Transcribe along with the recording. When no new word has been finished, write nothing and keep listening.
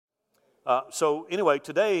So anyway,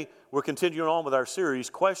 today we're continuing on with our series,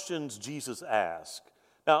 Questions Jesus Asked.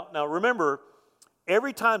 Now remember,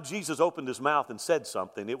 every time Jesus opened his mouth and said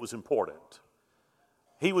something, it was important.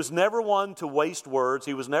 He was never one to waste words.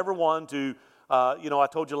 He was never one to, I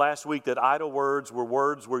told you last week that idle words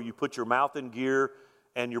where you put your mouth in gear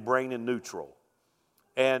and your brain in neutral.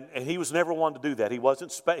 And he was never one to do that.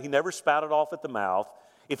 He never spouted off at the mouth.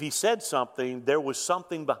 If he said something, there was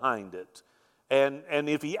something behind it. And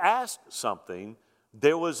if he asked something,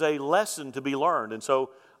 there was a lesson to be learned. And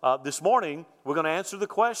so this morning, we're going to answer the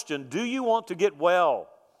question, do you want to get well?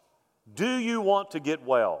 Do you want to get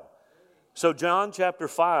well? So John chapter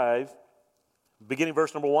 5, beginning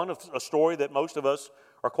verse number 1, a story that most of us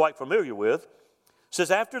are quite familiar with, says,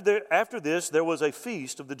 After this, there was a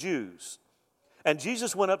feast of the Jews. And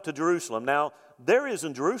Jesus went up to Jerusalem. Now, there is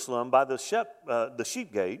in Jerusalem by the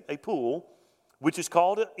sheep gate a pool, which is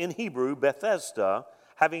called in Hebrew Bethesda,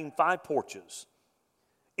 having 5 porches.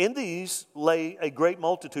 In these lay a great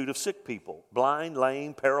multitude of sick people, blind,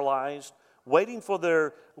 lame, paralyzed, waiting for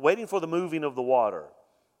the moving of the water.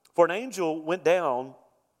 For an angel went down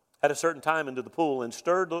at a certain time into the pool and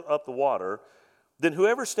stirred up the water. Then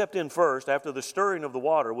whoever stepped in first after the stirring of the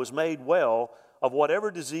water was made well of whatever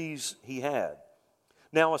disease he had.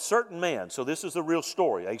 Now a certain man, so this is the real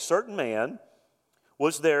story, a certain man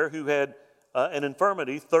was there who had an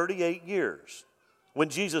infirmity 38 years. When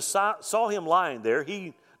Jesus saw him lying there,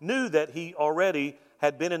 he knew that he already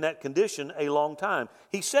had been in that condition a long time.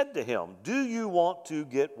 He said to him, "Do you want to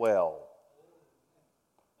get well?"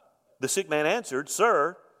 The sick man answered,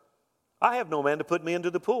 "Sir, I have no man to put me into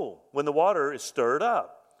the pool when the water is stirred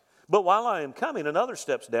up. But while I am coming, another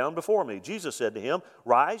steps down before me." Jesus said to him,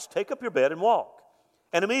 "Rise, take up your bed and walk."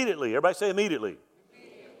 And immediately, everybody say immediately.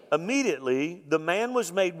 Immediately, the man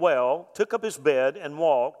was made well, took up his bed and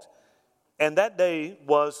walked, and that day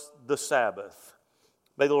was the Sabbath.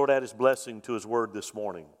 May the Lord add his blessing to his word this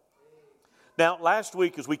morning. Now, last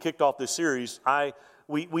week as we kicked off this series,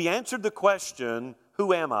 we answered the question,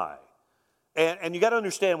 who am I? And you got to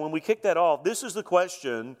understand, when we kick that off, this is the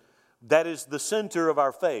question that is the center of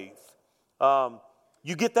our faith.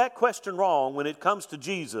 You get that question wrong when it comes to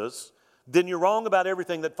Jesus, then you're wrong about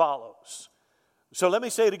everything that follows. So let me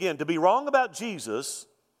say it again. To be wrong about Jesus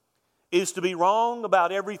is to be wrong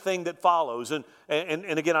about everything that follows. And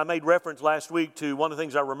again, I made reference last week to one of the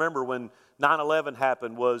things I remember when 9/11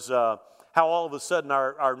 happened was how all of a sudden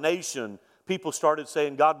our nation, people started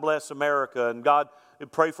saying, "God bless America," and "God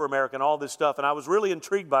pray for America," and all this stuff. And I was really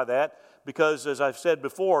intrigued by that because, as I've said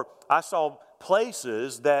before, I saw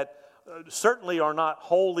places that certainly are not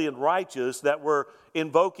holy and righteous that were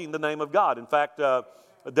invoking the name of God. In fact,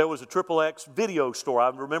 there was a XXX video store. I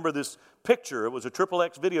remember this picture. It was a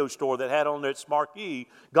XXX video store that had on its marquee,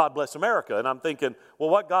 "God bless America." And I'm thinking,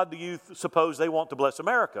 well, what God do you suppose they want to bless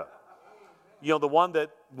America? You know, the one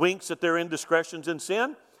that winks at their indiscretions and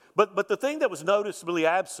sin? But the thing that was noticeably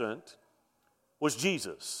absent was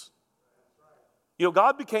Jesus. You know,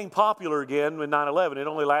 God became popular again when 9/11. It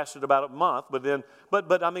only lasted about a month,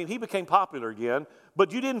 but I mean, he became popular again.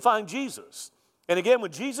 But you didn't find Jesus. And again,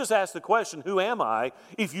 when Jesus asked the question, "Who am I?"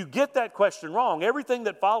 if you get that question wrong, everything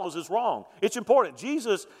that follows is wrong. It's important.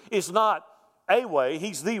 Jesus is not a way,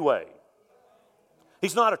 he's the way.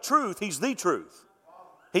 He's not a truth, he's the truth.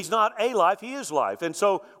 He's not a life, he is life. And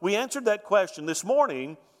so we answered that question. This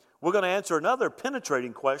morning, we're going to answer another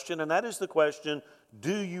penetrating question, and that is the question,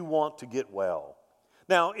 do you want to get well?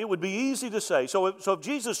 Now, it would be easy to say, so if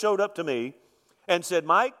Jesus showed up to me and said,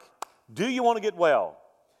 "Mike, do you want to get well?"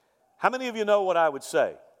 How many of you know what I would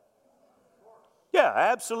say? Yeah,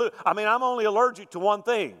 absolutely. I mean, I'm only allergic to one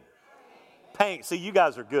thing. Pain. See, you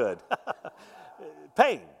guys are good.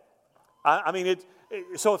 Pain. I mean,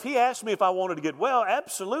 so if he asked me if I wanted to get well,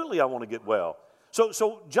 absolutely I want to get well.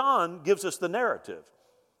 So John gives us the narrative.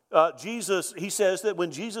 Jesus, he says that when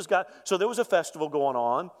Jesus so there was a festival going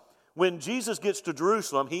on. When Jesus gets to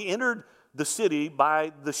Jerusalem, he entered the city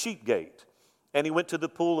by the sheep gate. And he went to the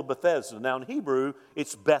pool of Bethesda. Now in Hebrew,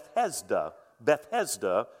 it's Bethesda,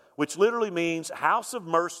 which literally means house of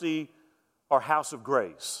mercy or house of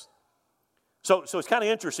grace. So it's kind of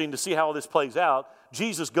interesting to see how all this plays out.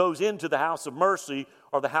 Jesus goes into the house of mercy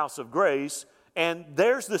or the house of grace, and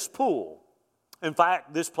there's this pool. In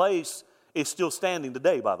fact, this place is still standing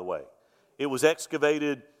today, by the way. It was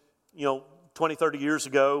excavated, 20, 30 years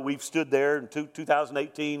ago. We've stood there in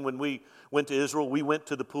 2018 when we went to Israel. We went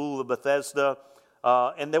to the pool of Bethesda.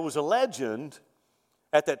 And there was a legend,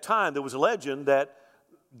 at that time,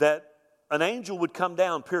 that an angel would come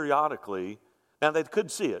down periodically. Now, they couldn't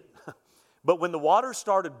see it. But when the water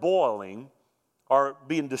started boiling or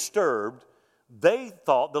being disturbed, the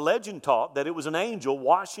legend taught that it was an angel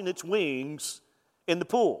washing its wings in the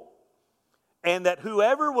pool. And that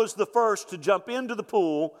whoever was the first to jump into the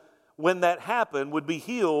pool when that happened would be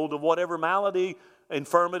healed of whatever malady,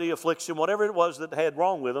 infirmity, affliction, whatever it was that they had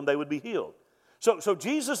wrong with them, they would be healed. So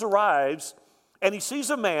Jesus arrives and he sees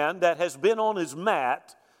a man that has been on his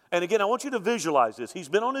mat. And again, I want you to visualize this. He's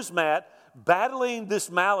been on his mat battling this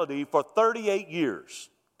malady for 38 years.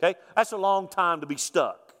 Okay? That's a long time to be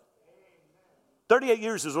stuck. 38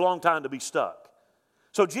 years is a long time to be stuck.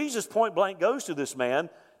 So Jesus point blank goes to this man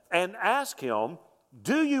and asks him,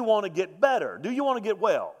 do you want to get better? Do you want to get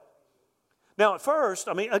well? Now at first,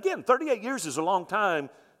 again, 38 years is a long time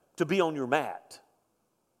to be on your mat.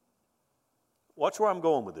 Watch where I'm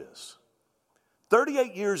going with this.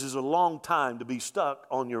 38 years is a long time to be stuck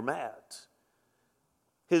on your mat.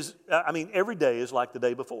 Every day is like the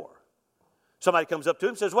day before. Somebody comes up to him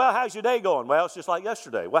and says, well, how's your day going? Well, it's just like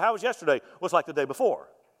yesterday. Well, how was yesterday? Well, it's like the day before.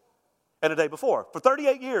 And the day before. For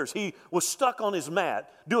 38 years, he was stuck on his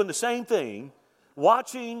mat doing the same thing,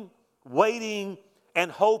 watching, waiting,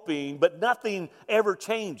 and hoping, but nothing ever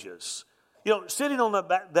changes. Sitting on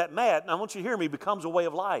that mat, and I want you to hear me, becomes a way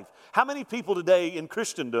of life. How many people today in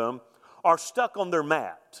Christendom are stuck on their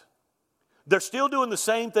mat? They're still doing the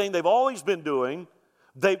same thing they've always been doing.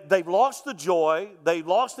 They've lost the joy. They've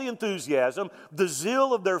lost the enthusiasm. The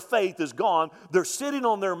zeal of their faith is gone. They're sitting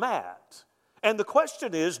on their mat. And the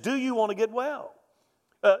question is, do you want to get well?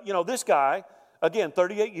 This guy, again,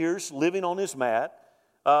 38 years living on his mat.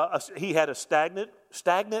 He had a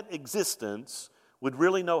stagnant existence with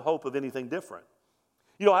really no hope of anything different.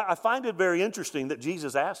 I find it very interesting that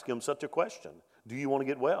Jesus asked him such a question. Do you want to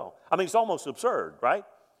get well? It's almost absurd, right?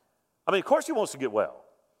 Of course he wants to get well.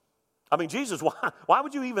 Jesus, why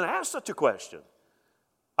would you even ask such a question?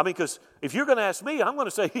 Because if you're going to ask me, I'm going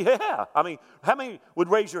to say, yeah. How many would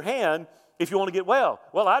raise your hand if you want to get well?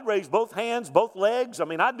 Well, I'd raise both hands, both legs.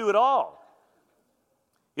 I'd do it all.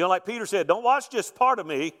 Like Peter said, don't watch just part of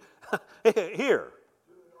me. Here,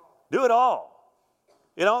 do it all.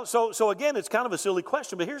 So again, it's kind of a silly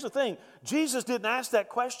question. But here's the thing. Jesus didn't ask that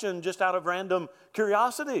question just out of random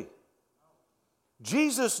curiosity.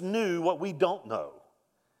 Jesus knew what we don't know.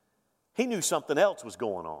 He knew something else was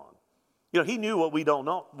going on. He knew what we don't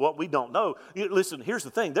know. Listen, here's the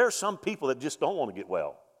thing. There are some people that just don't want to get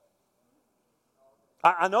well.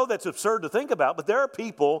 I know that's absurd to think about, but there are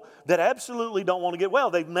people that absolutely don't want to get well.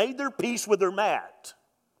 They've made their peace with their mat.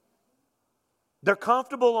 They're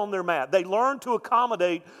comfortable on their mat. They learn to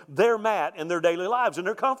accommodate their mat in their daily lives, and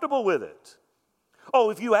they're comfortable with it. Oh,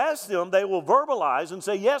 if you ask them, they will verbalize and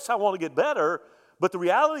say, yes, I want to get better, but the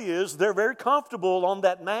reality is they're very comfortable on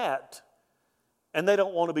that mat, and they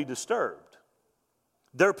don't want to be disturbed.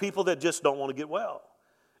 There are people that just don't want to get well.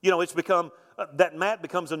 It's become, that mat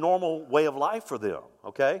becomes a normal way of life for them,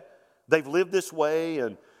 okay? They've lived this way,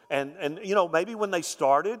 and maybe when they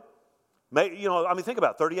started, think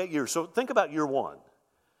about 38 years. So think about year one.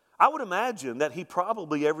 I would imagine that he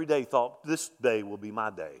probably every day thought, this day will be my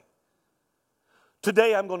day.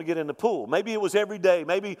 Today I'm going to get in the pool. Maybe it was every day.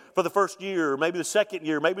 Maybe for the first year, maybe the second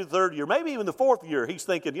year, maybe the third year, maybe even the fourth year. He's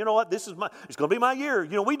thinking, you know what, it's going to be my year.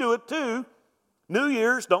 We do it too. New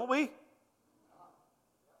Year's, don't we?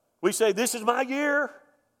 We say, this is my year.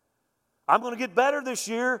 I'm going to get better this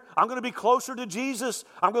year. I'm going to be closer to Jesus.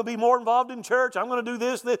 I'm going to be more involved in church. I'm going to do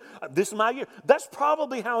this. This is my year. That's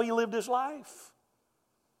probably how he lived his life.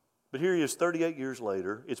 But here he is 38 years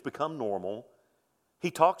later. It's become normal. He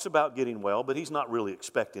talks about getting well, but he's not really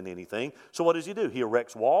expecting anything. So what does he do? He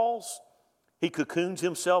erects walls. He cocoons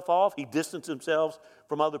himself off. He distances himself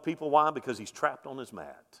from other people. Why? Because he's trapped on his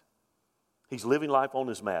mat. He's living life on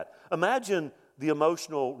his mat. Imagine the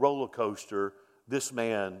emotional roller coaster this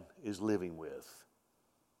man is living with.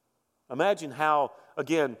 Imagine how,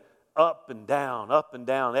 again, up and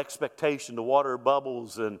down, expectation, the water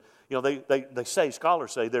bubbles, and they say,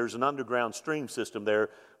 scholars say there's an underground stream system there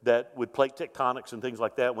that with plate tectonics and things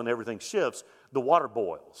like that, when everything shifts, the water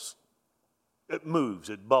boils. It moves,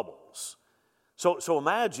 it bubbles. So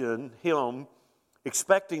imagine him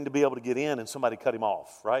expecting to be able to get in and somebody cut him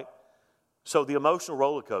off, right? So the emotional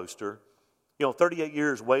roller coaster, 38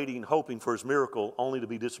 years waiting, hoping for his miracle, only to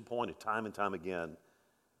be disappointed time and time again.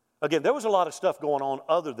 Again, there was a lot of stuff going on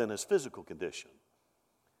other than his physical condition.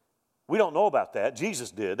 We don't know about that.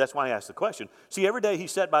 Jesus did. That's why I asked the question. See, every day he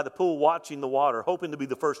sat by the pool watching the water, hoping to be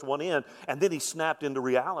the first one in, and then he snapped into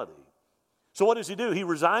reality. So what does he do? He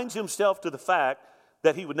resigns himself to the fact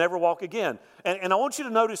that he would never walk again. And I want you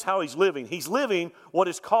to notice how he's living. He's living what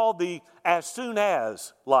is called the as soon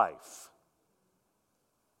as life.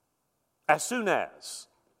 As soon as.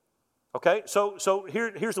 Okay, so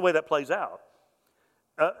here's the way that plays out.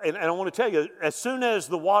 And I want to tell you, as soon as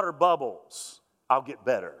the water bubbles, I'll get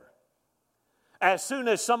better. As soon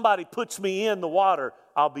as somebody puts me in the water,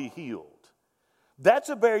 I'll be healed. That's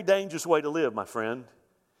a very dangerous way to live, my friend.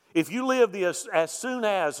 If you live the as soon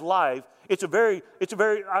as life, again,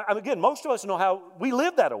 most of us know how we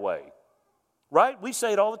live that way, right? We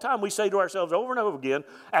say it all the time. We say to ourselves over and over again,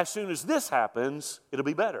 as soon as this happens, it'll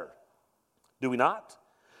be better. Do we not?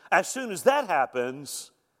 As soon as that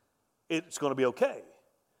happens, it's going to be okay.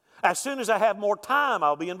 As soon as I have more time,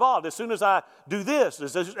 I'll be involved. As soon as I do this,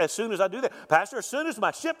 as soon as I do that. Pastor, as soon as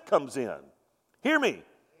my ship comes in, hear me,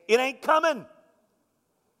 it ain't coming.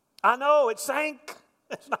 I know, it sank.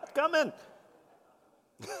 It's not coming.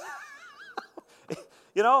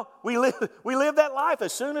 You know, we live that life.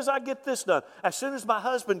 As soon as I get this done, as soon as my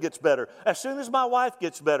husband gets better, as soon as my wife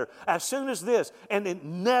gets better, as soon as this, and it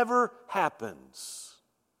never happens.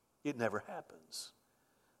 It never happens.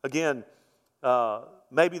 Again,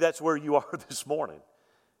 maybe that's where you are this morning.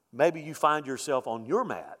 Maybe you find yourself on your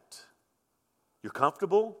mat. You're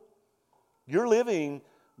comfortable. You're living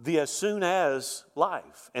the as soon as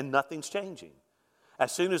life, and nothing's changing.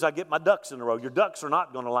 As soon as I get my ducks in a row, your ducks are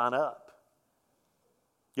not going to line up.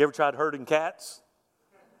 You ever tried herding cats?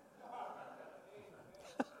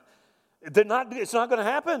 It's not going to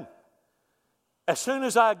happen. As soon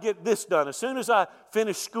as I get this done, as soon as I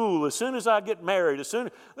finish school, as soon as I get married,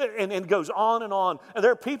 and it goes on and on. And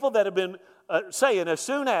there are people that have been saying as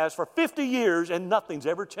soon as for 50 years and nothing's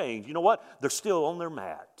ever changed. You know what? They're still on their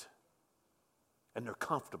mat. And they're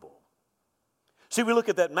comfortable. See, we look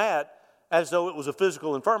at that mat as though it was a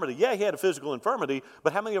physical infirmity. Yeah, he had a physical infirmity,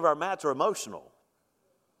 but how many of our mats are emotional?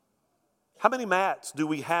 How many mats do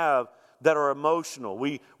we have that are emotional?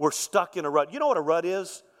 We're stuck in a rut. You know what a rut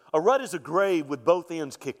is? A rut is a grave with both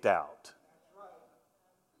ends kicked out.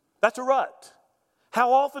 That's a rut.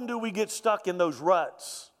 How often do we get stuck in those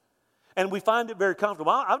ruts? And we find it very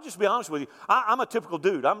comfortable. I'll just be honest with you. I'm a typical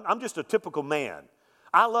dude. I'm just a typical man.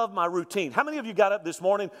 I love my routine. How many of you got up this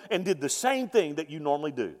morning and did the same thing that you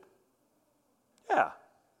normally do? Yeah.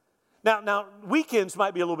 Now, weekends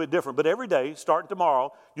might be a little bit different, but every day, starting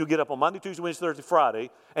tomorrow, you'll get up on Monday, Tuesday, Wednesday, Thursday, Friday,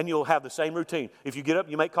 and you'll have the same routine. If you get up,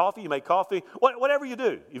 you make coffee, whatever you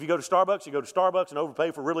do. If you go to Starbucks, you go to Starbucks and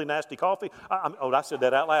overpay for really nasty coffee. I said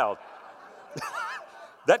that out loud.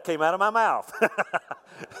 That came out of my mouth.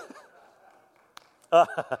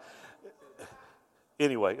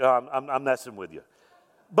 Anyway, I'm messing with you.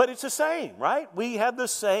 But it's the same, right? We have the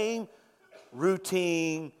same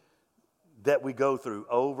routine that we go through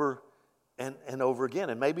over and over again.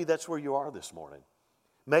 And maybe that's where you are this morning.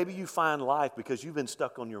 Maybe you find life because you've been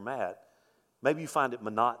stuck on your mat. Maybe you find it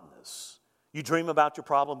monotonous. You dream about your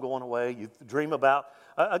problem going away. You dream about,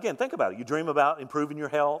 again, think about it. You dream about improving your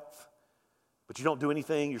health, but you don't do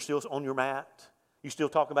anything. You're still on your mat. You still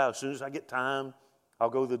talk about as soon as I get time, I'll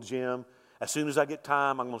go to the gym. As soon as I get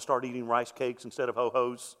time, I'm going to start eating rice cakes instead of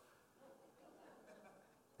ho-hos.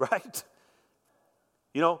 Right?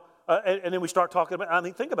 You know, and then we start talking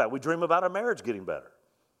about, think about it. We dream about our marriage getting better.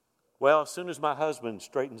 Well, as soon as my husband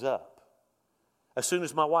straightens up, as soon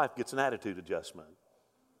as my wife gets an attitude adjustment,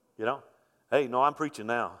 you know, hey, no, I'm preaching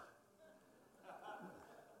now.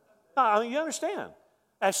 No, you understand.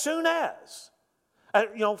 As soon as,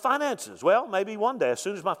 finances. Well, maybe one day, as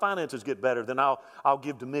soon as my finances get better, then I'll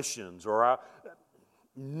give to missions,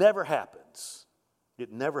 never happens.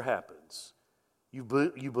 It never happens. You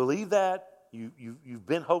believe that. You've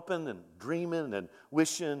been hoping and dreaming and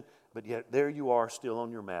wishing, but yet there you are still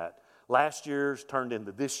on your mat. Last year's turned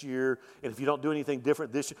into this year, and if you don't do anything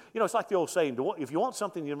different this year, it's like the old saying, if you want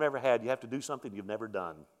something you've never had, you have to do something you've never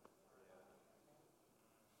done.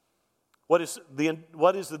 What is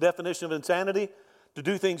the definition of insanity? To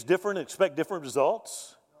do things different and expect different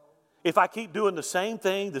results? If I keep doing the same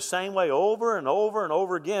thing the same way over and over and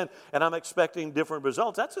over again, and I'm expecting different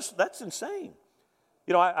results, that's insane.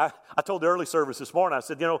 You know, I told the early service this morning, I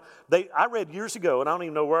said, I read years ago, and I don't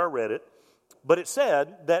even know where I read it, but it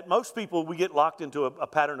said that most people, we get locked into a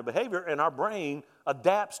pattern of behavior, and our brain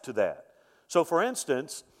adapts to that. So, for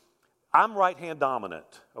instance, I'm right-hand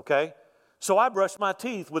dominant, okay? So I brush my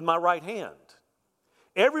teeth with my right hand.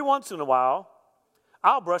 Every once in a while,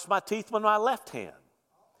 I'll brush my teeth with my left hand.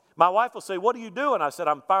 My wife will say, "What are you doing?" I said,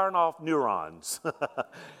 "I'm firing off neurons."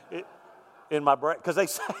 In my brain, because they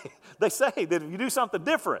say that if you do something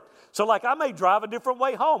different, so like I may drive a different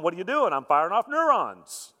way home. What are you doing? I'm firing off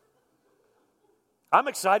neurons. I'm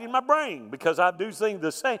exciting my brain because I do things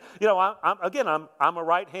the same. I'm a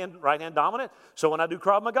right hand dominant. So when I do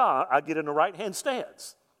Krav Maga, I get in the right hand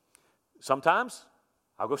stance. Sometimes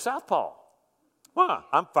I'll go southpaw. Why?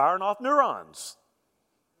 I'm firing off neurons.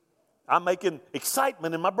 I'm making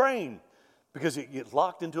excitement in my brain because it gets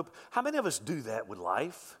locked into How many of us do that with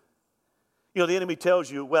life? You know, the enemy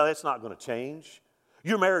tells you, well, it's not going to change.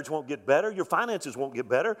 Your marriage won't get better. Your finances won't get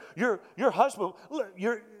better. Your husband,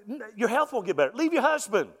 your health won't get better. Leave your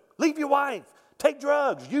husband. Leave your wife. Take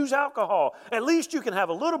drugs. Use alcohol. At least you can have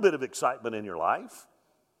a little bit of excitement in your life.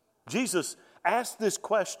 Jesus asked this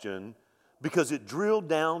question because it drilled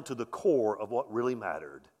down to the core of what really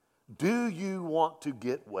mattered. Do you want to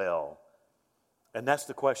get well? And that's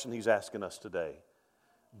the question he's asking us today.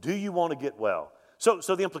 Do you want to get well? So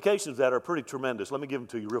the implications of that are pretty tremendous. Let me give them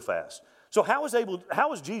to you real fast. So how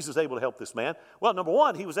was Jesus able to help this man? Well, number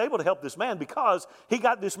one, he was able to help this man because he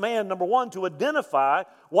got this man, number one, to identify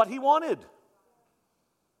what he wanted.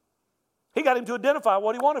 He got him to identify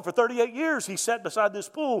what he wanted. For 38 years, he sat beside this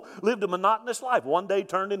pool, lived a monotonous life. One day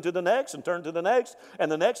turned into the next and turned to the next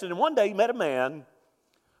and the next. And then one day he met a man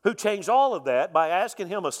who changed all of that by asking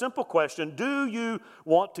him a simple question: do you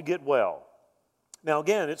want to get well? Now,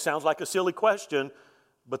 again, it sounds like a silly question,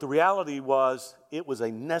 but the reality was it was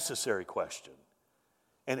a necessary question.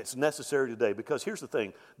 And it's necessary today because here's the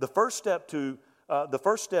thing. The first step to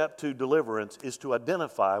deliverance is to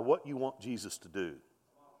identify what you want Jesus to do.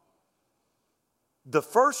 The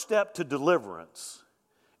first step to deliverance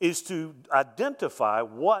is to identify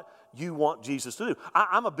what you want Jesus to do.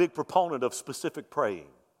 I'm a big proponent of specific praying.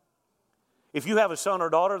 If you have a son or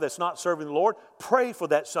daughter that's not serving the Lord, pray for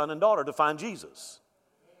that son and daughter to find Jesus.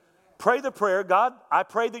 Pray the prayer, God, I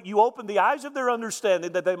pray that you open the eyes of their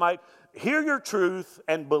understanding that they might hear your truth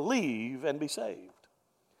and believe and be saved.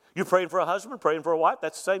 You're praying for a husband, praying for a wife,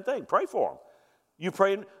 that's the same thing. Pray for them. You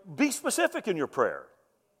pray, be specific in your prayer.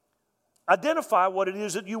 Identify what it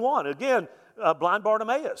is that you want. Again, blind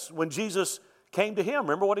Bartimaeus, when Jesus came to him,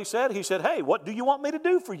 remember what he said? He said, hey, what do you want me to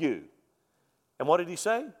do for you? And what did he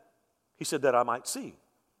say? He said, that I might see.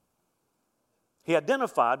 He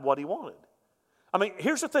identified what he wanted. I mean,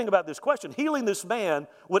 here's the thing about this question. Healing this man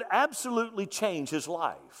would absolutely change his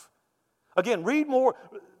life. Again, read more.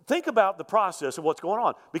 Think about the process of what's going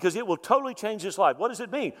on because it will totally change his life. What does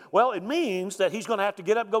it mean? Well, it means that he's going to have to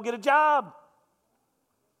get up and go get a job.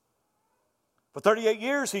 For 38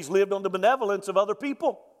 years, he's lived on the benevolence of other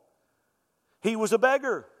people. He was a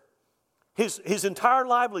beggar. His entire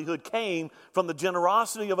livelihood came from the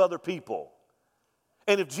generosity of other people.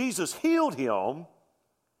 And if Jesus healed him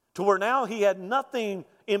to where now he had nothing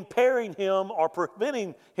impairing him or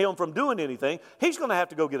preventing him from doing anything, he's going to have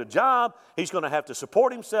to go get a job. He's going to have to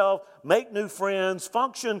support himself, make new friends,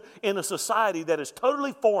 function in a society that is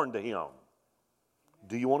totally foreign to him.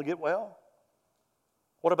 Do you want to get well?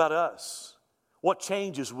 What about us? What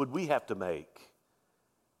changes would we have to make?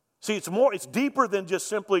 See, it's deeper than just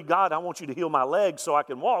simply, God, I want you to heal my legs so I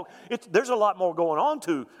can walk. There's a lot more going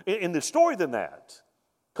on in this story than that.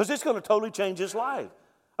 Because it's going to totally change his life.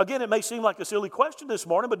 Again, it may seem like a silly question this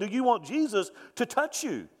morning, but do you want Jesus to touch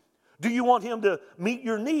you? Do you want him to meet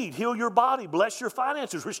your need, heal your body, bless your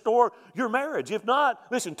finances, restore your marriage? If not,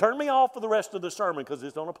 listen, turn me off for the rest of the sermon because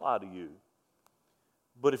this don't apply to you.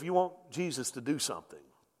 But if you want Jesus to do something,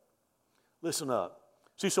 listen up.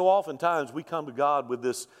 See, so oftentimes we come to God with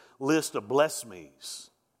this list of bless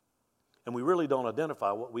me's, and we really don't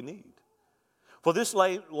identify what we need. For this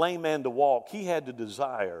lame man to walk, he had to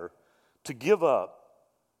desire to give up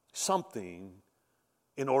something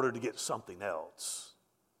in order to get something else.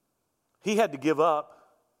 He had to give up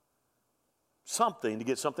something to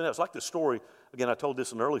get something else. Like the story, again, I told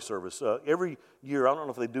this in early service. Every year, I don't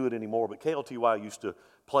know if they do it anymore, but KLTY used to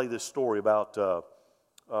play this story about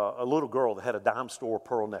a little girl that had a dime store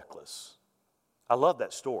pearl necklace. I love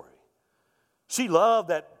that story. She loved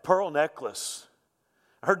that pearl necklace.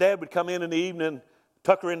 Her dad would come in the evening,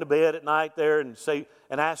 tuck her into bed at night there and say,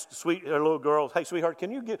 and ask her little girl, hey, sweetheart,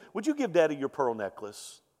 would you give Daddy your pearl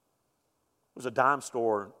necklace? It was a dime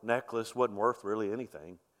store necklace, wasn't worth really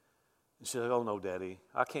anything. And she said, oh, no, Daddy,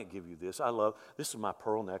 I can't give you this. This is my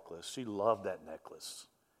pearl necklace. She loved that necklace.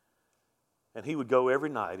 And he would go every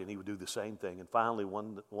night and he would do the same thing. And finally,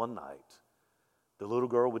 one night, the little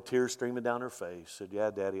girl with tears streaming down her face said,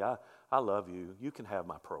 yeah, Daddy, I love you. You can have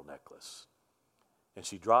my pearl necklace. And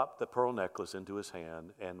she dropped the pearl necklace into his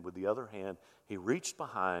hand, and with the other hand, he reached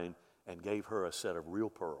behind and gave her a set of real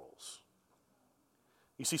pearls.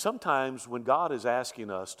 You see, sometimes when God is asking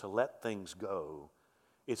us to let things go,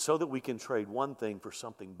 it's so that we can trade one thing for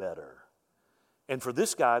something better. And for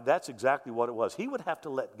this guy, that's exactly what it was. He would have to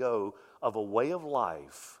let go of a way of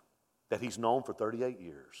life that he's known for 38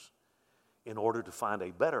 years in order to find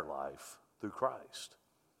a better life through Christ.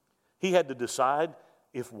 He had to decide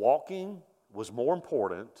if walking was more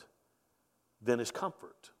important than his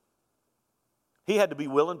comfort. He had to be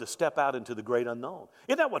willing to step out into the great unknown.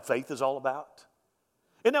 Isn't that what faith is all about?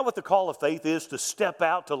 Isn't that what the call of faith is, to step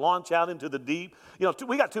out, to launch out into the deep? You know,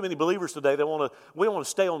 we got too many believers today that we want to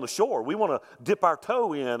stay on the shore. We want to dip our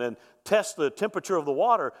toe in and test the temperature of the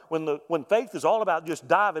water when faith is all about just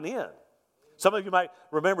diving in. Some of you might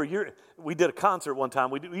remember, we did a concert one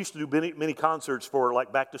time. We used to do many concerts for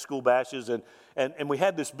like back-to-school bashes, and we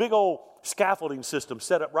had this big old scaffolding system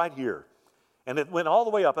set up right here. And it went all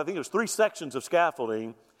the way up. I think it was 3 sections of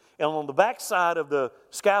scaffolding. And on the back side of the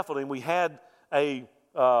scaffolding, we had a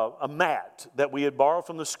mat that we had borrowed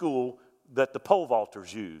from the school that the pole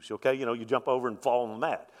vaulters use. Okay, you know, you jump over and fall on the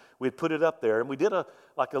mat. We had put it up there, and we did a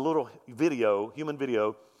little video, human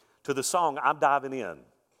video, to the song "I'm Diving In."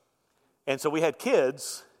 And so we had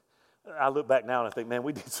kids. I look back now and I think, man,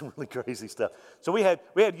 we did some really crazy stuff. So we had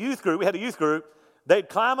youth group. We had a youth group. They'd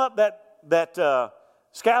climb up that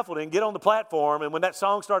scaffolding, get on the platform, and when that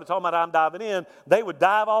song started talking about "I'm diving in," they would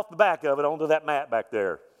dive off the back of it onto that mat back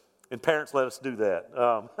there. And parents let us do that.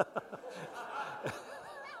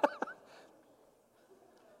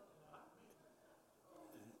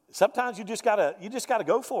 Sometimes you just gotta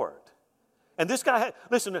go for it. And this guy,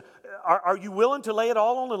 listen, are you willing to lay it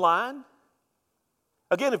all on the line?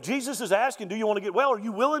 Again, if Jesus is asking, do you want to get well, are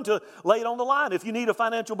you willing to lay it on the line? If you need a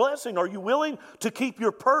financial blessing, are you willing to keep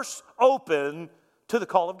your purse open to the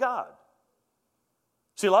call of God?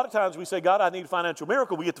 See, a lot of times we say, God, I need a financial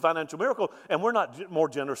miracle. We get the financial miracle, and we're not more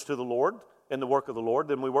generous to the Lord and the work of the Lord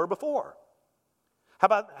than we were before.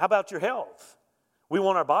 How about your health? We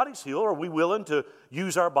want our bodies healed. Are we willing to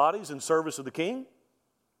use our bodies in service of the King?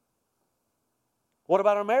 What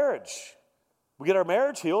about our marriage? We get our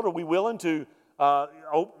marriage healed. Are we willing to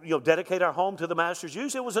dedicate our home to the Master's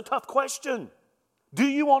use? It was a tough question. Do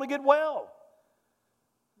you want to get well?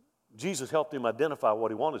 Jesus helped him identify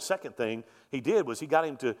what he wanted. Second thing he did was he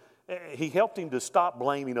helped him to stop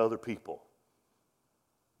blaming other people.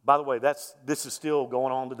 By the way, this is still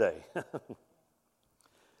going on today.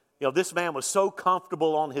 You know, this man was so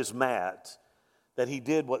comfortable on his mat that he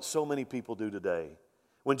did what so many people do today.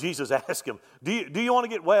 When Jesus asked him, do you want to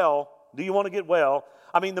get well? Do you want to get well?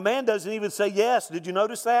 I mean, the man doesn't even say yes. Did you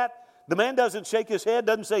notice that? The man doesn't shake his head,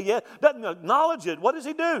 doesn't say yes, doesn't acknowledge it. What does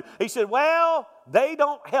he do? He said, well, they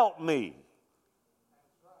don't help me.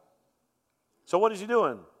 So what is he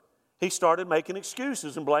doing? He started making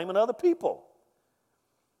excuses and blaming other people.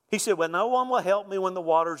 He said, well, no one will help me when the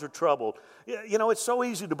waters are troubled. You know, it's so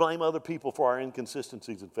easy to blame other people for our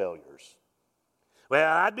inconsistencies and failures.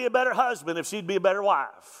 Well, I'd be a better husband if she'd be a better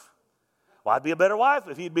wife. Well, I'd be a better wife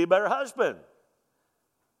if he'd be a better husband.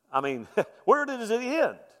 I mean, where does it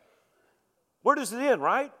end? Where does it end,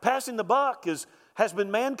 right? Passing the buck has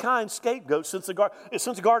been mankind's scapegoat since the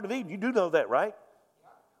Garden of Eden. You do know that, right?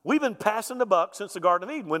 We've been passing the buck since the Garden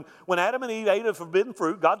of Eden. When Adam and Eve ate of forbidden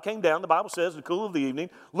fruit, God came down, the Bible says, in the cool of the evening,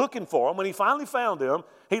 looking for them. When he finally found them,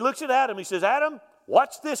 he looks at Adam. He says, Adam,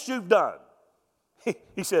 what's this you've done?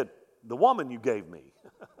 He said, the woman you gave me.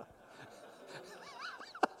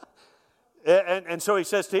 and so he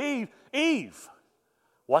says to Eve, Eve,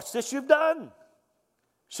 what's this you've done?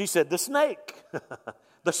 She said, the snake,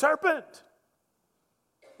 the serpent.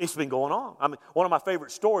 It's been going on. I mean, one of my favorite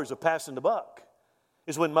stories of passing the buck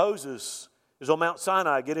is when Moses is on Mount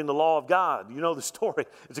Sinai getting the law of God. You know the story.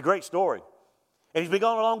 It's a great story. And he's been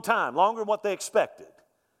gone a long time, longer than what they expected.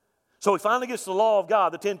 So he finally gets the law of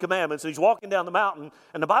God, the 10 Commandments, and he's walking down the mountain,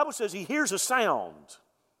 and the Bible says he hears a sound.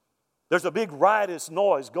 There's a big riotous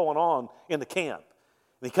noise going on in the camp.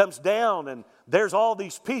 And he comes down, and there's all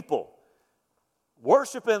these people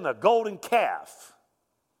worshiping a golden calf.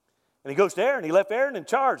 And he goes to Aaron. He left Aaron in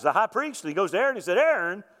charge, the high priest. And he goes to Aaron and he said,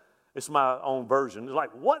 Aaron, it's my own version. It's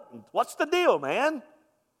like, what's the deal, man?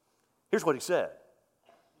 Here's what he said.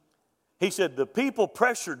 He said, the people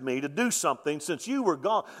pressured me to do something since you were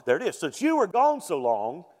gone. There it is. Since you were gone so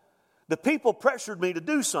long, the people pressured me to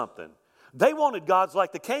do something. They wanted gods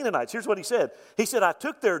like the Canaanites. Here's what he said. He said, I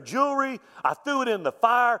took their jewelry, I threw it in the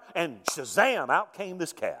fire, and shazam, out came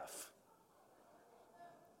this calf.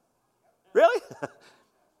 Really?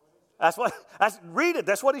 Read it.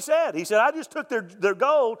 That's what he said. He said, I just took their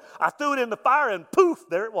gold, I threw it in the fire, and poof,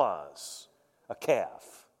 there it was. A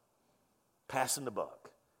calf. Passing the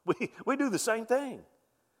buck. We do the same thing.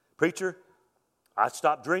 Preacher, I'd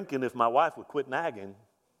stop drinking if my wife would quit nagging.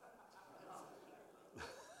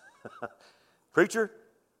 Preacher,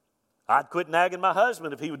 I'd quit nagging my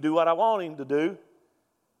husband if he would do what I want him to do.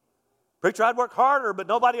 Preacher, I'd work harder, but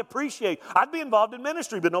nobody appreciates. I'd be involved in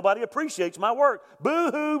ministry, but nobody appreciates my work.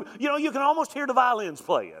 Boo-hoo. You know, you can almost hear the violins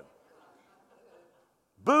playing.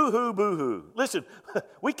 Boo-hoo, boo-hoo. Listen,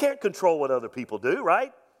 we can't control what other people do,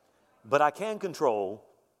 right? but I can control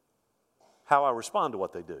how I respond to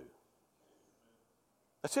what they do.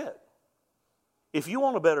 That's it. If you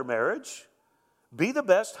want a better marriage, be the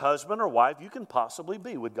best husband or wife you can possibly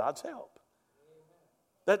be with God's help.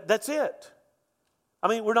 That's it. I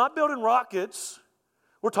mean, we're not building rockets.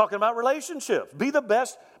 We're talking about relationships. Be the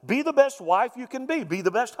best wife you can be. Be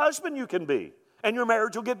the best husband you can be. And your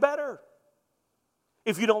marriage will get better.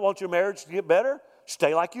 If you don't want your marriage to get better,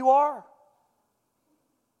 stay like you are.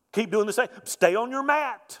 Keep doing the same. Stay on your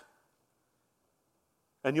mat.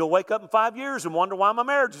 And you'll wake up in 5 years and wonder why my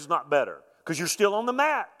marriage is not better. Because you're still on the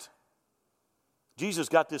mat. Jesus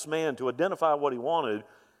got this man to identify what he wanted.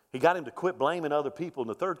 He got him to quit blaming other people. And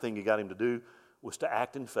the third thing he got him to do was to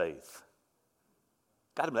act in faith.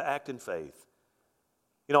 Got him to act in faith.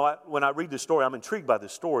 You know, when I read this story, I'm intrigued by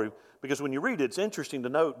this story because when you read it, it's interesting to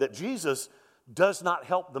note that Jesus does not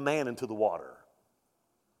help the man into the water.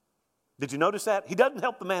 Did you notice that? He doesn't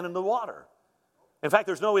help the man into the water. In fact,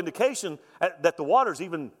 there's no indication that the water's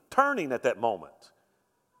even turning at that moment.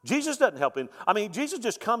 Jesus doesn't help him. I mean, Jesus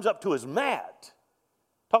just comes up to his mat.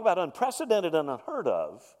 Talk about unprecedented and unheard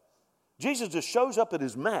of. Jesus just shows up at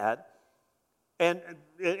his mat. And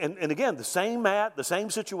again, the same mat, the same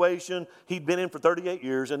situation he'd been in for 38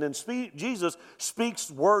 years. And then Jesus speaks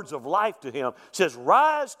words of life to him. Says,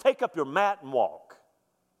 rise, take up your mat and walk.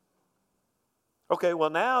 Okay, well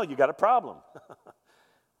now you got a problem.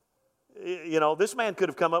 You know, this man could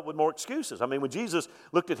have come up with more excuses. I mean, when Jesus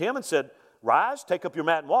looked at him and said, rise, take up your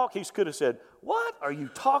mat and walk, he could have said, what are you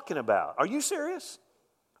talking about? Are you serious?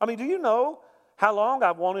 I mean, do you know how long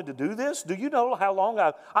I've wanted to do this? Do you know how long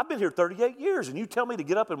I've been here 38 years and you tell me to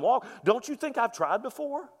get up and walk? Don't you think I've tried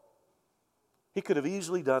before? He could have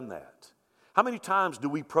easily done that. How many times do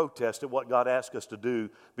we protest at what God asked us to do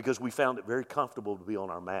because we found it very comfortable to be on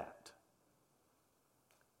our mat?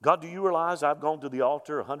 God, do you realize I've gone to the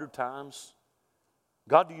altar 100 times?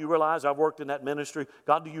 God, do you realize I've worked in that ministry?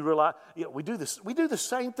 God, do you realize? You know, we do the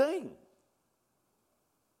same thing.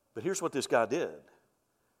 But here's what this guy did.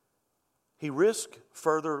 He risked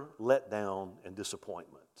further letdown and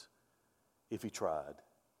disappointment if he tried.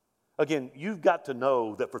 Again, you've got to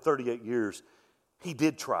know that for 38 years, he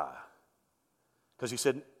did try. Because he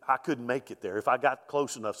said, I couldn't make it there. If I got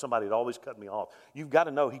close enough, somebody would always cut me off. You've got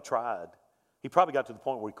to know he tried. He probably got to the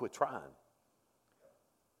point where he quit trying.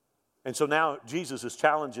 And so now Jesus is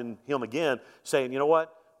challenging him again, saying, you know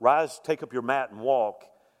what? Rise, take up your mat and walk.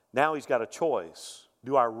 Now he's got a choice.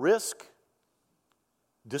 Do I risk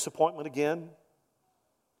disappointment again?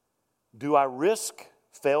 Do I risk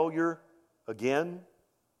failure again?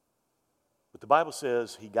 But the Bible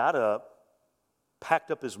says he got up,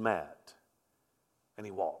 packed up his mat, and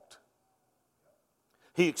he walked.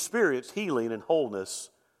 He experienced healing and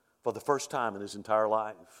wholeness for the first time in his entire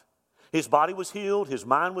life. His body was healed. His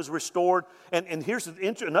mind was restored. And here's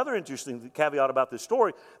another interesting caveat about this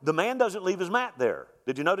story. The man doesn't leave his mat there.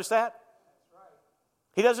 Did you notice that?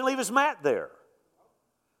 He doesn't leave his mat there.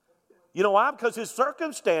 You know why? Because his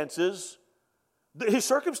circumstances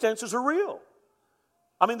are real.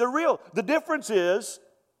 I mean, they're real. The difference is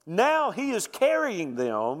now he is carrying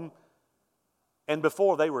them, and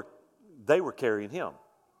before they were carrying him.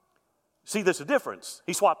 See, there's a difference.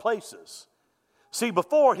 He swapped places. See,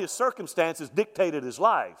 before his circumstances dictated his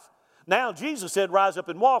life. Now Jesus said, rise up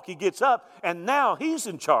and walk. He gets up, and now he's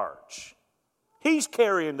in charge. He's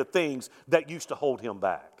carrying the things that used to hold him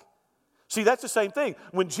back. See, that's the same thing.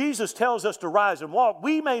 When Jesus tells us to rise and walk,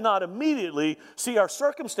 we may not immediately see our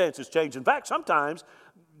circumstances change. In fact, sometimes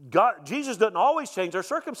Jesus doesn't always change our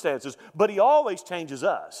circumstances, but he always changes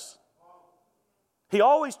us. He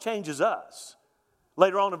always changes us.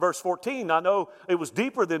 Later on in verse 14, I know it was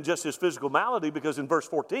deeper than just his physical malady, because in verse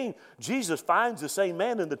 14, Jesus finds the same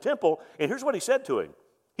man in the temple, and here's what he said to him.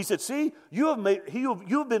 He said, see, you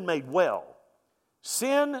have been made well.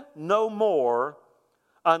 Sin no more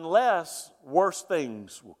unless worse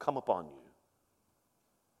things will come upon you.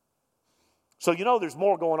 So you know there's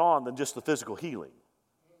more going on than just the physical healing.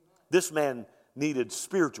 This man needed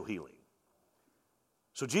spiritual healing.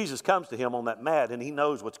 So Jesus comes to him on that mat, and he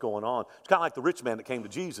knows what's going on. It's kind of like the rich man that came to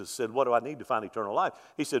Jesus, said, what do I need to find eternal life?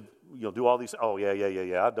 He said, do all these. Oh,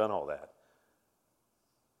 yeah, I've done all that.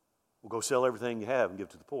 Well, go sell everything you have and give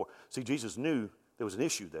to the poor. See, Jesus knew there was an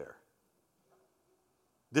issue there.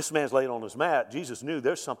 This man's laying on his mat. Jesus knew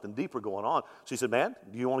there's something deeper going on. So he said, man,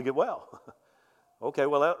 do you want to get well? Okay,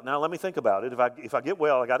 well, now let me think about it. If I get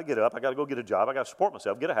well, I got to get up. I got to go get a job. I got to support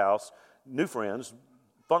myself, get a house, new friends,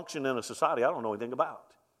 function in a society I don't know anything about.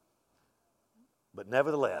 But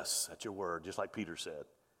nevertheless, that's your word, just like Peter said.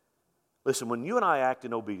 Listen, when you and I act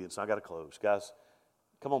in obedience, I got to close. Guys,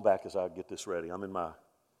 come on back as I get this ready. I'm in my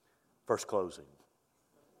First closing.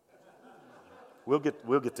 We'll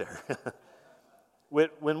get there.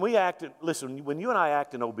 When we act, listen, when you and I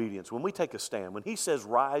act in obedience, when we take a stand, when he says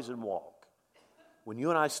rise and walk, when you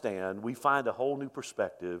and I stand, we find a whole new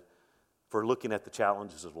perspective for looking at the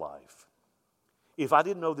challenges of life. If I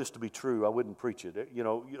didn't know this to be true, I wouldn't preach it. You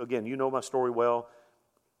know, again, you know my story well.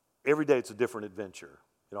 Every day it's a different adventure.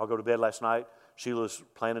 You know, I go to bed last night. Sheila's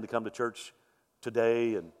planning to come to church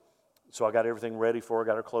today, and so I got everything ready for her,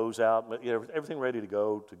 got her clothes out, everything ready to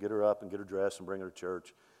go to get her up and get her dressed and bring her to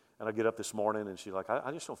church. And I get up this morning, and she's like,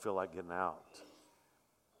 I just don't feel like getting out.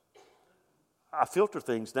 I filter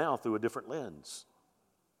things now through a different lens.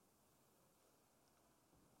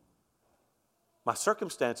 My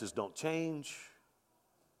circumstances don't change,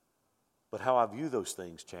 but how I view those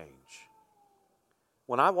things change.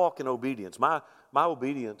 When I walk in obedience, my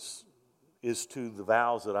obedience is to the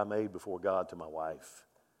vows that I made before God to my wife,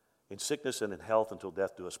 in sickness and in health until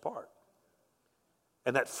death do us part.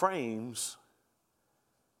 And that frames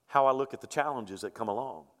how I look at the challenges that come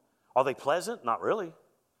along. Are they pleasant? Not really.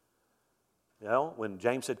 You know, when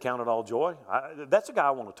James said count it all joy, that's a guy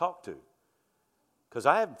I want to talk to. Because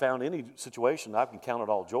I haven't found any situation I can count it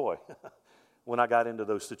all joy when I got into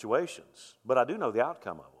those situations. But I do know the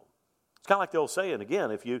outcome of them. It's kind of like the old saying, again,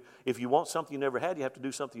 if you want something you never had, you have to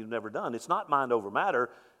do something you've never done. It's not mind over matter.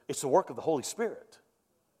 It's the work of the Holy Spirit.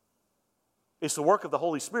 It's the work of the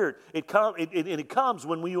Holy Spirit. It comes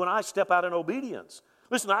when you and I step out in obedience.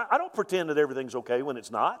 Listen, I don't pretend that everything's okay when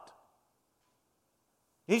it's not.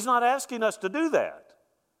 He's not asking us to do that.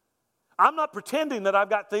 I'm not pretending that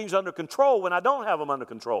I've got things under control when I don't have them under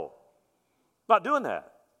control. I'm not doing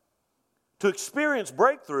that. To experience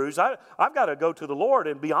breakthroughs, I've got to go to the Lord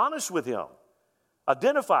and be honest with Him.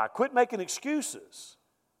 Identify, quit making excuses.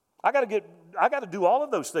 I got to do all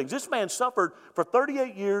of those things. This man suffered for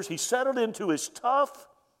 38 years. He settled into his tough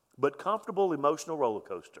but comfortable emotional roller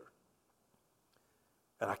coaster.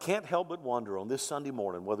 And I can't help but wonder on this Sunday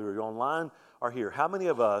morning, whether you're online or here, how many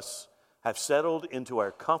of us have settled into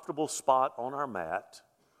our comfortable spot on our mat?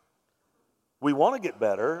 We want to get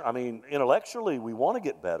better. I mean, intellectually, we want to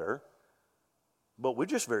get better, but we're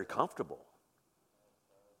just very comfortable.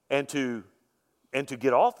 And to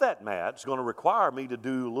get off that mat is going to require me to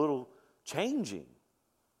do a little changing,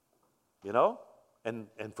 you know? And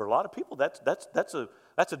for a lot of people, that's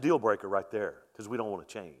a deal breaker right there, because we don't want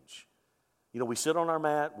to change. You know, we sit on our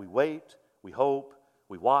mat, we wait, we hope,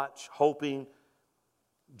 we watch, hoping.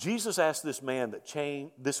 Jesus asked this man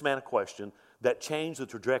a question that changed the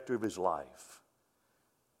trajectory of his life.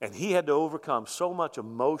 And he had to overcome so much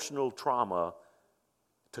emotional trauma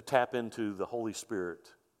to tap into the Holy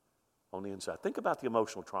Spirit on the inside. Think about the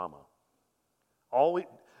emotional trauma.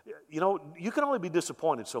 You can only be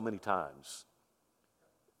disappointed so many times.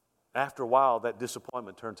 After a while, that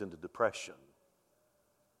disappointment turns into depression.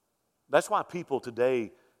 That's why people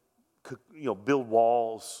today, build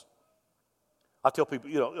walls. I tell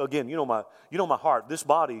people, again, you know my heart. This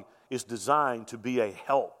body is designed to be a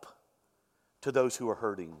help to those who are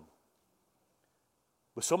hurting.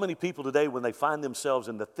 But so many people today, when they find themselves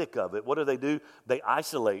in the thick of it, what do? They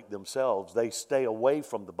isolate themselves. They stay away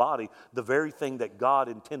from the body, the very thing that God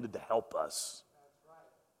intended to help us.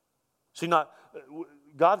 See,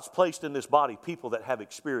 God's placed in this body people that have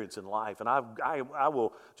experience in life. And I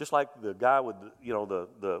will, just like the guy with,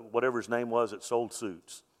 the whatever his name was that sold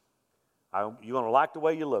suits. You're going to like the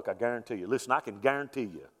way you look, I guarantee you. Listen, I can guarantee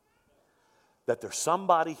you that there's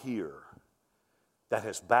somebody here that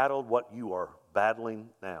has battled what you are battling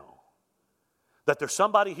now. That there's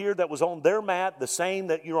somebody here that was on their mat, the same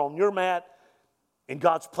that you're on your mat, and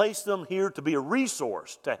God's placed them here to be a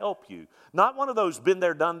resource to help you. Not one of those been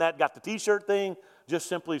there, done that, got the t-shirt thing. Just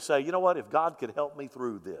simply say, you know what, if God could help me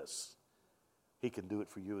through this, He can do it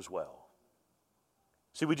for you as well.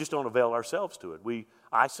 See, we just don't avail ourselves to it. We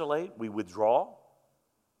isolate, we withdraw,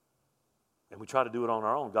 and we try to do it on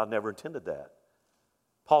our own. God never intended that.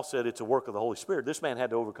 Paul said it's a work of the Holy Spirit. This man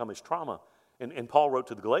had to overcome his trauma. And Paul wrote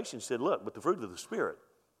to the Galatians, he said, look, but the fruit of the Spirit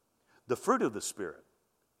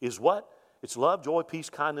is what? It's love, joy,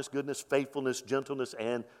 peace, kindness, goodness, faithfulness, gentleness,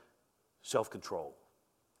 and self-control.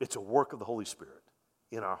 It's a work of the Holy Spirit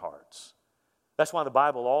in our hearts. That's why the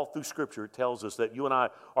Bible, all through Scripture, tells us that you and I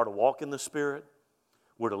are to walk in the Spirit.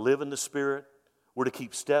 We're to live in the Spirit. We're to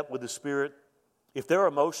keep step with the Spirit. If there are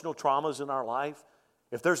emotional traumas in our life,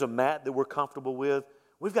 if there's a mat that we're comfortable with,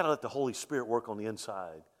 we've got to let the Holy Spirit work on the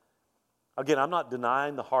inside. Again, I'm not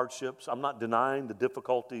denying the hardships. I'm not denying the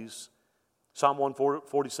difficulties. Psalm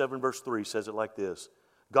 147 verse 3 says it like this: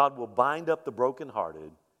 God will bind up the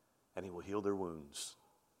brokenhearted and He will heal their wounds.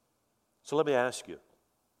 So let me ask you,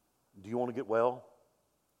 do you want to get well?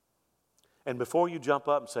 And before you jump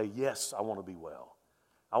up and say, yes, I want to be well,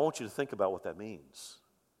 I want you to think about what that means.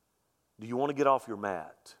 Do you want to get off your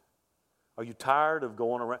mat? Are you tired of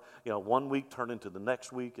going around, one week turn into the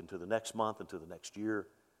next week, into the next month, into the next year?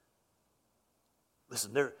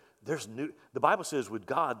 Listen, there's new. The Bible says with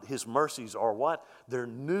God, His mercies are what? They're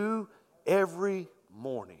new every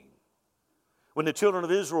morning. When the children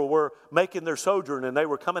of Israel were making their sojourn and they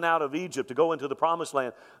were coming out of Egypt to go into the promised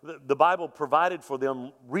land, the Bible provided for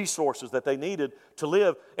them resources that they needed to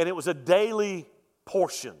live, and it was a daily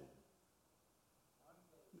portion.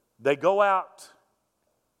 They go out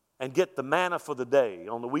and get the manna for the day.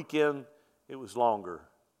 On the weekend, it was longer.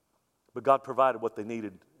 But God provided what they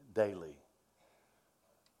needed daily.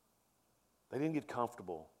 They didn't get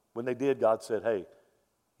comfortable. When they did, God said, hey,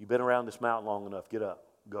 you've been around this mountain long enough. Get up.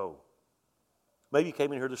 Go. Maybe you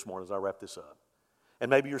came in here this morning as I wrap this up.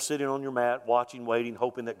 And maybe you're sitting on your mat, watching, waiting,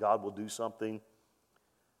 hoping that God will do something.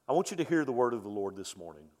 I want you to hear the word of the Lord this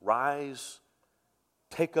morning. Rise,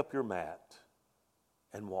 take up your mat,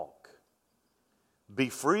 and walk. Be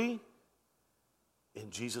free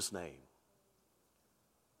in Jesus' name.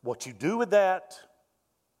 What you do with that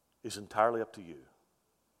is entirely up to you.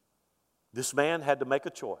 This man had to make a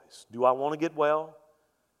choice. Do I want to get well?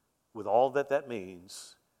 With all that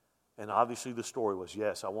means. And obviously the story was,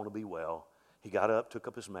 yes, I want to be well. He got up, took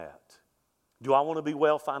up his mat. Do I want to be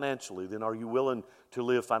well financially? Then are you willing to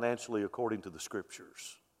live financially according to the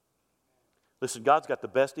Scriptures? Listen, God's got the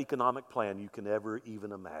best economic plan you can ever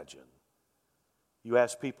even imagine. You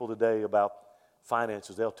ask people today about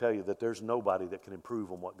finances, they'll tell you that there's nobody that can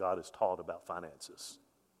improve on what God has taught about finances.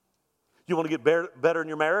 You want to get better in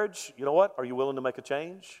your marriage? You know what? Are you willing to make a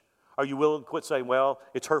change? Are you willing to quit saying, well,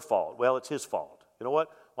 it's her fault. Well, it's his fault. You know what?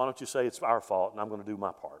 Why don't you say it's our fault and I'm going to do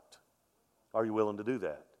my part? Are you willing to do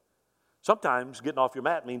that? Sometimes getting off your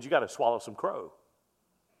mat means you got to swallow some crow.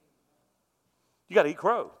 You got to eat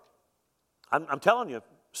crow. I'm telling you,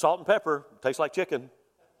 salt and pepper tastes like chicken.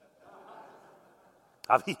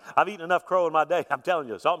 I've eaten enough crow in my day. I'm telling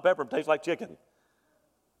you, salt and pepper tastes like chicken.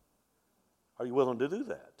 Are you willing to do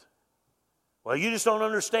that? Well, you just don't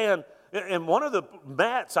understand. And one of the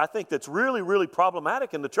mats I think that's really, really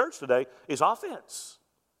problematic in the church today is offense.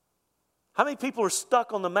 How many people are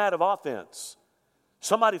stuck on the mat of offense?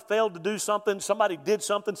 Somebody failed to do something, somebody did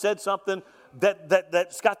something, said something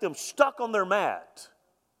that's got them stuck on their mat.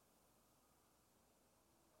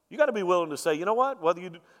 You got to be willing to say, you know what,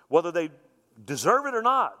 whether they deserve it or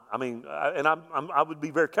not. I mean, I would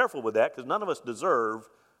be very careful with that because none of us deserve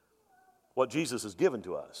what Jesus has given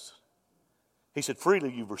to us. He said,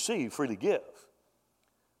 freely you've received, freely give.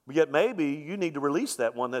 But yet maybe you need to release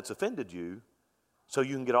that one that's offended you so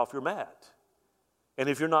you can get off your mat. And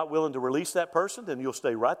if you're not willing to release that person, then you'll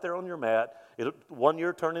stay right there on your mat. 1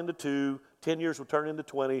 year turn into 2, 10 years will turn into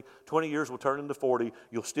 20, 20 years will turn into 40.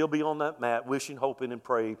 You'll still be on that mat wishing, hoping, and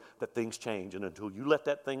praying that things change. And until you let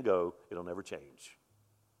that thing go, it'll never change.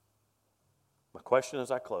 My question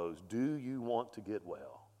as I close, do you want to get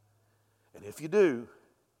well? And if you do,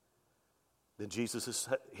 then Jesus is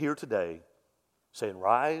here today saying,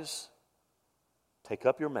 rise, take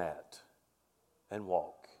up your mat, and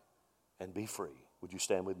walk, and be free. Would you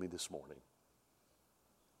stand with me this morning?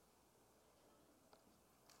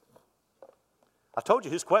 I told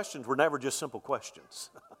you his questions were never just simple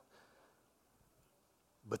questions.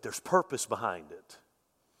 But there's purpose behind it.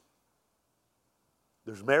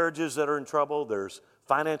 There's marriages that are in trouble. There's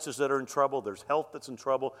finances that are in trouble. There's health that's in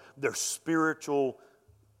trouble. There's spiritual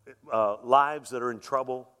lives that are in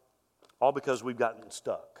trouble. All because we've gotten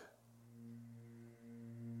stuck.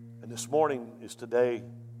 And this morning is the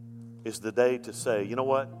day to say, you know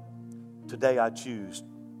what? Today I choose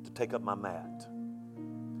to take up my mat.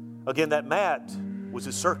 Again, that mat was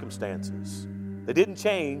his circumstances. They didn't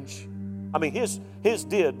change. I mean, his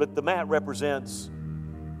did, but the mat represents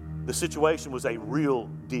the situation was a real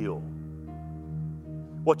deal.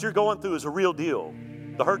 What you're going through is a real deal.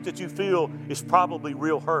 The hurt that you feel is probably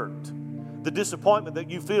real hurt. The disappointment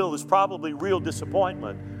that you feel is probably real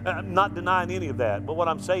disappointment. I'm not denying any of that, but what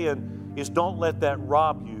I'm saying is don't let that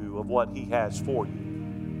rob you of what he has for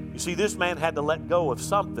you. You see, this man had to let go of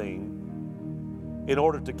something in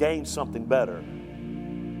order to gain something better.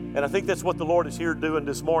 And I think that's what the Lord is here doing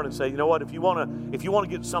this morning, saying, you know what, if you want to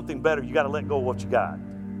get something better, you got to let go of what you got.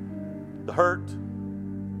 The hurt.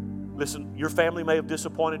 Listen, your family may have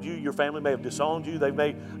disappointed you. Your family may have disowned you. They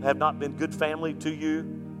may have not been good family to you.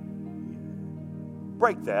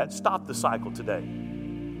 Break that. Stop the cycle today.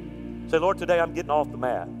 Say, Lord, today I'm getting off the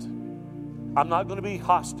mat. I'm not going to be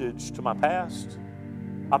hostage to my past.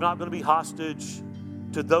 I'm not going to be hostage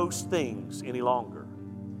to those things any longer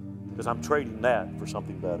because I'm trading that for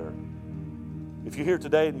something better. If you're here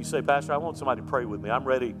today and you say, Pastor, I want somebody to pray with me, I'm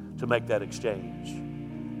ready to make that exchange.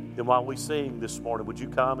 Then while we sing this morning, would you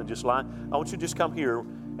come and just line? I want you to just come here.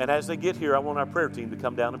 And as they get here, I want our prayer team to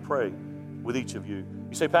come down and pray with each of you.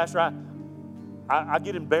 You say, Pastor, I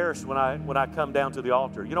get embarrassed when I come down to the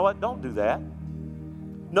altar. You know what? Don't do that.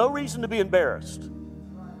 No reason to be embarrassed.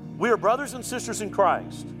 We are brothers and sisters in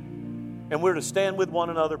Christ. And we're to stand with one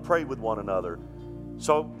another, pray with one another.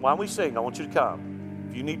 So while we sing, I want you to come.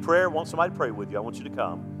 If you need prayer, want somebody to pray with you, I want you to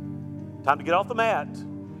come. Time to get off the mat.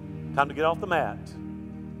 Time to get off the mat.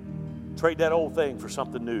 Trade that old thing for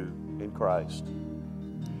something new in Christ.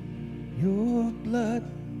 Your blood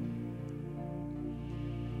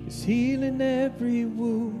is healing every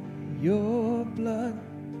wound. Your blood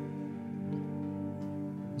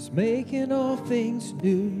is making all things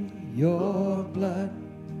new. Your blood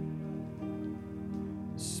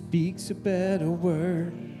speaks a better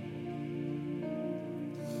word.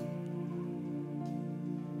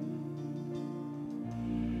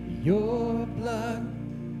 Your blood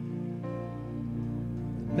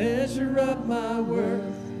measure up my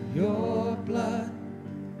worth. Your blood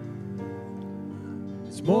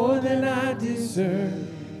is more than I deserve.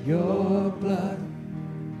 Your blood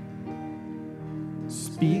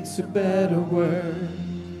speaks a better word.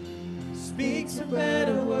 Speaks a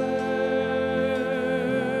better word.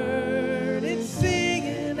 It's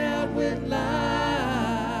singing out with life.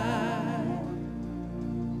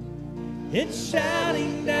 It's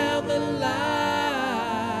shouting down the lines.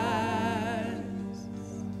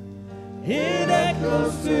 It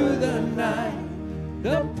echoes through the night.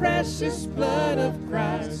 The precious blood of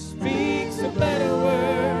Christ speaks a better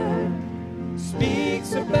word.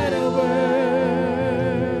 Speaks a better word.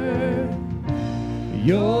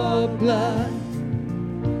 Your blood,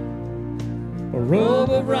 a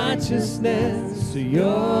robe of righteousness.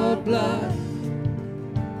 Your blood,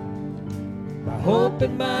 my hope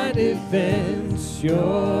and my defense.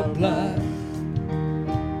 Your blood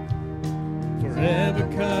forever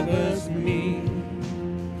covers me.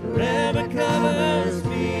 Forever covers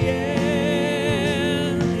me.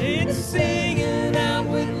 And it's singing out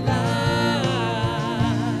with life.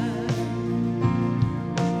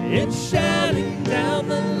 It's shouting down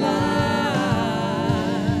the line.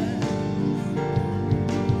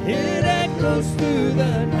 It echoes through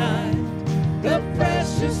the night. The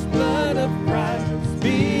precious blood of Christ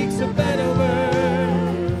speaks a better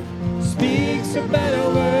word. Speaks a better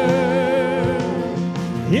word.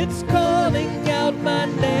 It's calling out my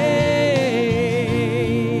name.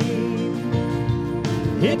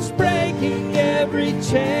 It's breaking every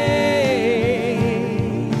chain.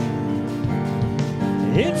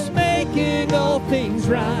 It's making all things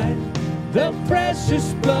right. The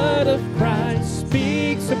precious blood of Christ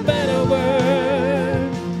speaks a better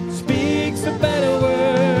word. Speaks a better word.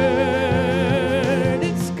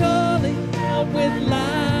 It's calling out with life.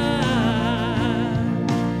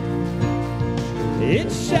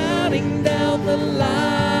 It's shouting down the line.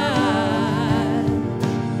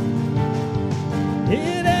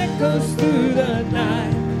 It echoes through the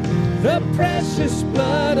night. The precious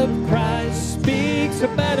blood of Christ speaks a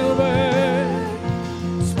better word.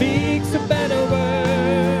 Speaks a better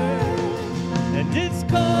word. And it's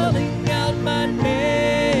calling out my name.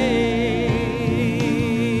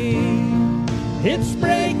 It's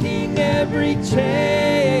breaking every chain.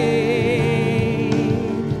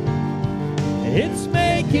 It's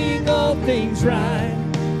making all things right.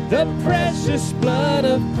 The precious blood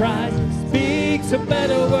of Christ speaks a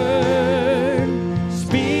better word.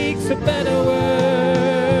 Speaks a better word.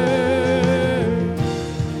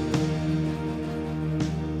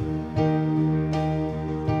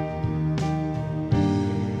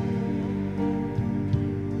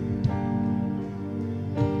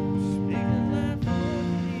 Speaking life over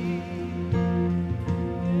me.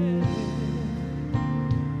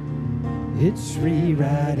 It's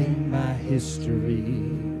rewriting my history.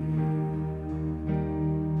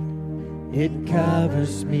 It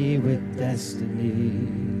covers me with destiny.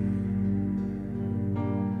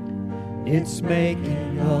 It's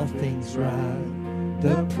making all things right.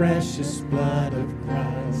 The precious blood of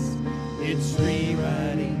Christ. It's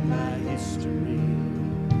rewriting my history.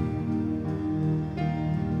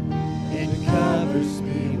 It covers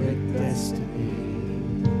me with destiny.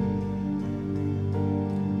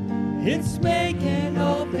 It's making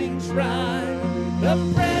all things right. The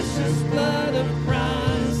precious blood of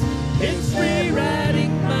Christ. It's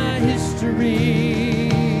rewriting my history.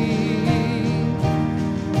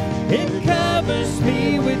 It covers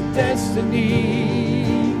me with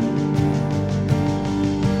destiny.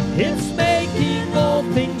 It's making all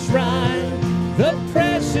things right. The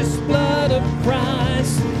precious blood of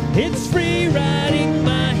Christ. It's rewriting.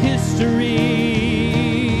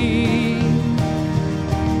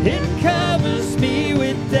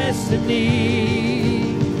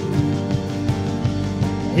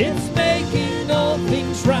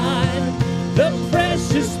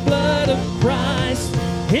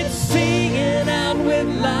 singing out with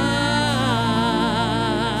life.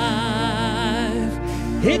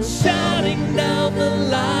 It's shouting down the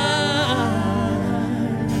lines.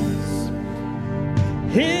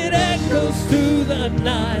 It echoes through the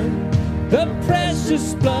night. The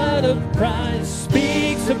precious blood of Christ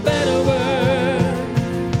speaks a better word.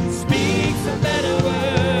 Speaks a better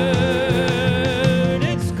word.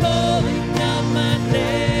 It's calling out my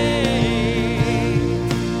name.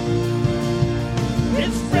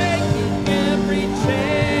 It's breaking every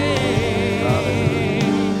chain.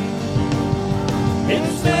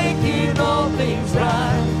 It's making all things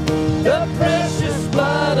right. The precious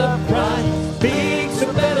blood of Christ speaks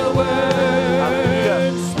a better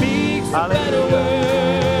word. Speaks a better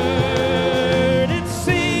word. It's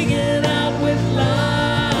singing out with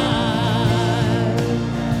life.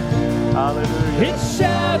 Hallelujah. It's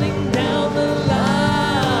shouting down the line.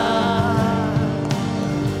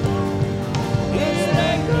 It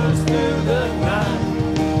echoes through the night.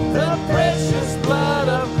 The precious blood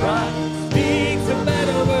of Christ speaks a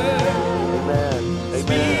better word. Amen.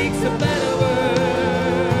 Speaks a better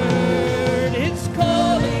word. It's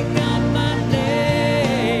calling out my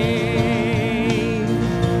name.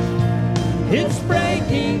 It's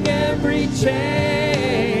breaking every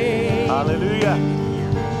chain. Hallelujah.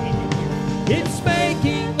 It's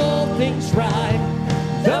making all things right.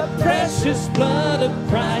 The precious blood of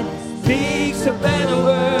Christ speaks a better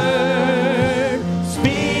word.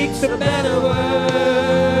 Speaks a better word.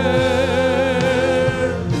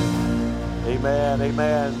 Amen.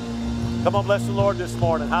 Amen. Come on, bless the Lord this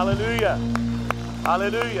morning. Hallelujah.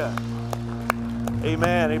 Hallelujah.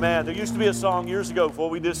 Amen. Amen. There used to be a song years ago before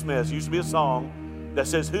we dismiss. Used to be a song that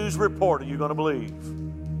says, "Whose report are you going to believe?"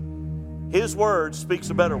 His word speaks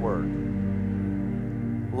a better word.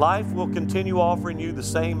 Life will continue offering you the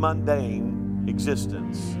same mundane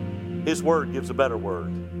existence. His word gives a better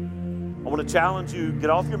word. I want to challenge you, get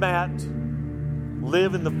off your mat,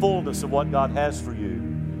 live in the fullness of what God has for you.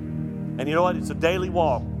 And you know what? It's a daily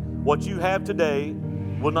walk. What you have today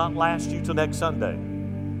will not last you till next Sunday.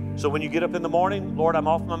 So when you get up in the morning, Lord, I'm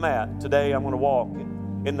off my mat. Today I'm going to walk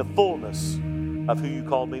in the fullness of who you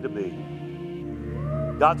called me to be.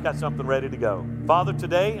 God's got something ready to go. Father,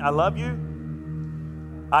 today I love you.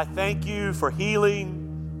 I thank you for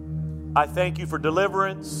healing. I thank you for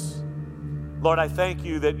deliverance. Lord, I thank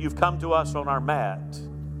you that you've come to us on our mat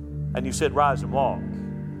and you said, rise and walk.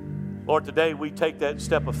 Lord, today we take that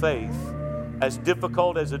step of faith. As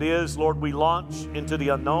difficult as it is, Lord, we launch into the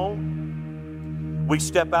unknown. We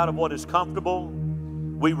step out of what is comfortable.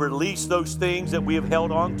 We release those things that we have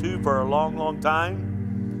held on to for a long, long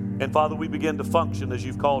time. And Father, we begin to function as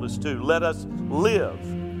you've called us to. Let us live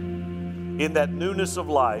in that newness of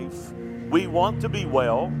life. We want to be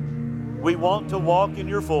well. We want to walk in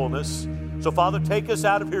your fullness. So Father, take us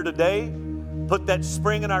out of here today. Put that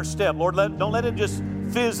spring in our step. Lord, don't let it just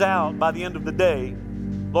fizz out by the end of the day.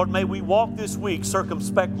 Lord, may we walk this week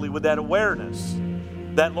circumspectly with that awareness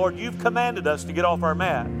that, Lord, you've commanded us to get off our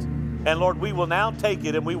mat. And Lord, we will now take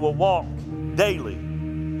it and we will walk daily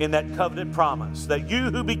in that covenant promise that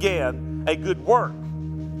you who began a good work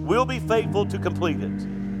will be faithful to complete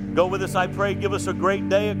it. Go with us, I pray. Give us a great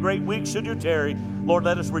day, a great week should you tarry. Lord,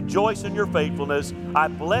 let us rejoice in your faithfulness. I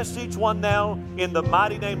bless each one now in the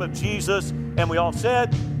mighty name of Jesus. And we all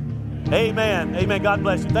said, amen. Amen. God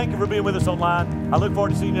bless you. Thank you for being with us online. I look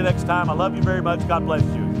forward to seeing you next time. I love you very much. God bless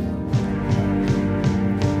you.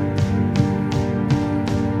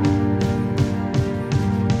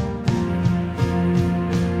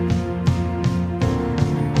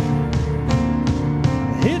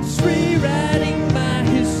 It's rewriting my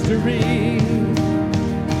history.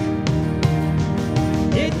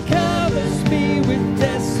 It covers me with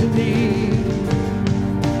destiny.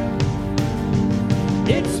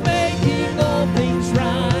 It's making all things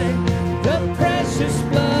right. The precious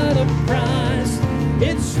blood of Christ.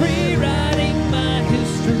 It's rewriting my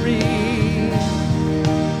history.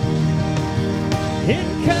 It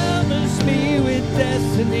covers me with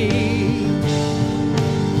destiny.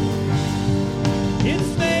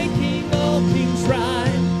 It's making all things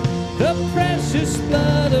right. The precious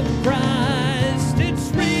blood of Christ.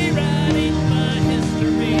 It's rewriting my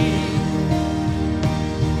history.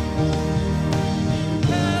 It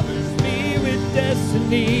covers me with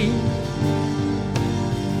destiny.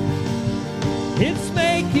 It's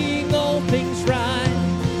making all things right.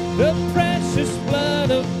 The precious blood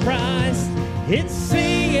of Christ. It's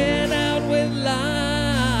singing out with life.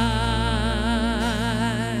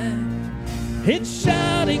 It's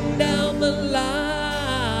shouting down the lines.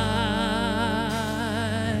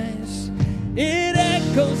 It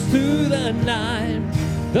echoes through the night.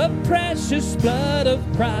 The precious blood of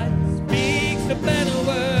Christ speaks a better